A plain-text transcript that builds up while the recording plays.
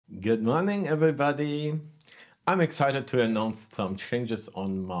Good morning, everybody. I'm excited to announce some changes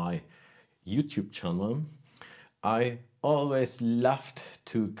on my YouTube channel. I always loved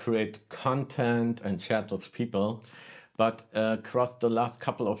to create content and chat with people, but across the last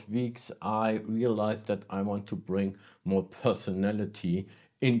couple of weeks, I realized that I want to bring more personality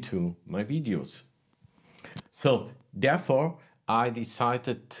into my videos. So therefore, I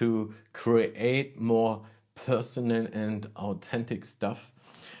decided to create more personal and authentic stuff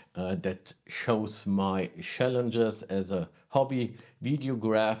that shows my challenges as a hobby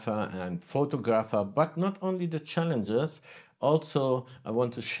videographer and photographer, but not only the challenges, also I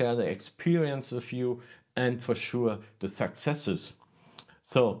want to share the experience with you and for sure the successes.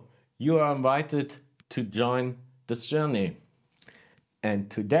 So you are invited to join this journey.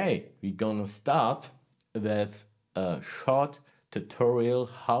 And today we're gonna start with a short tutorial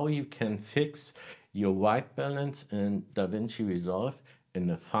how you can fix your white balance in Davinci Resolve in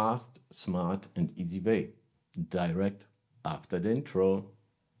a fast, smart and easy way. Direct after the intro.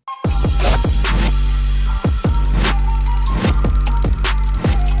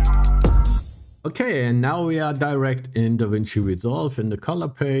 Okay, and now we are direct in Davinci Resolve. In the color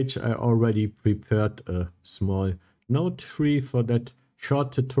page, I already prepared a small note tree for that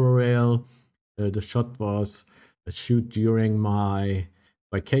short tutorial. The shot was a shoot during my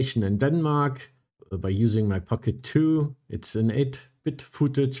vacation in Denmark by using my Pocket 2. It's an 8-bit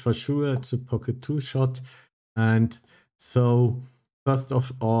footage for sure. It's a Pocket 2 shot. And so first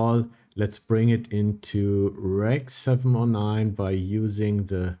of all, let's bring it into Rec 709 by using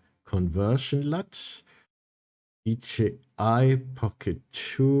the conversion LUT. DJI Pocket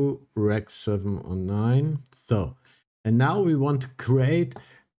 2 Rec 709. So, and now we want to create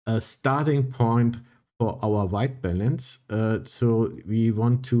a starting point for our white balance. So we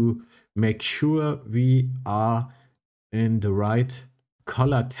want to make sure we are in the right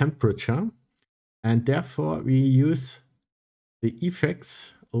color temperature. And therefore we use the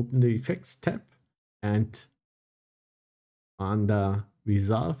effects, open the effects tab and under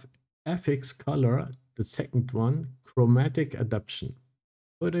Resolve FX color, the second one, chromatic adaptation.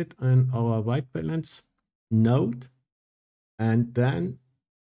 Put it in our white balance node and then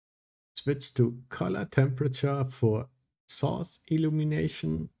switch to color temperature for source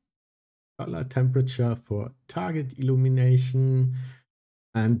illumination, color temperature for target illumination,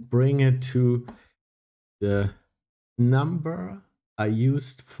 and bring it to the number I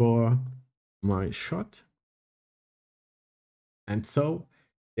used for my shot. And so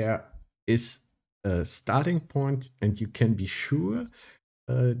there is a starting point and you can be sure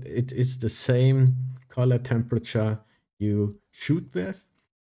it is the same color temperature you shoot with.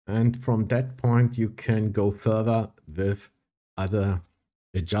 And from that point, you can go further with other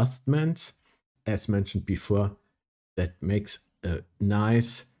adjustments. As mentioned before, that makes a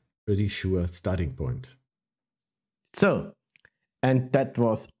nice, pretty sure starting point. So, and that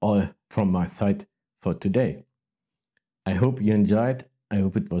was all from my side for today. I hope you enjoyed. I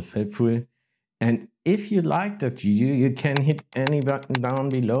hope it was helpful. And if you liked that video, you can hit any button down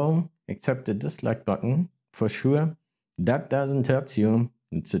below, except the dislike button, for sure. That doesn't hurt you.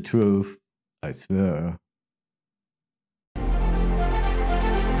 It's the truth, I swear.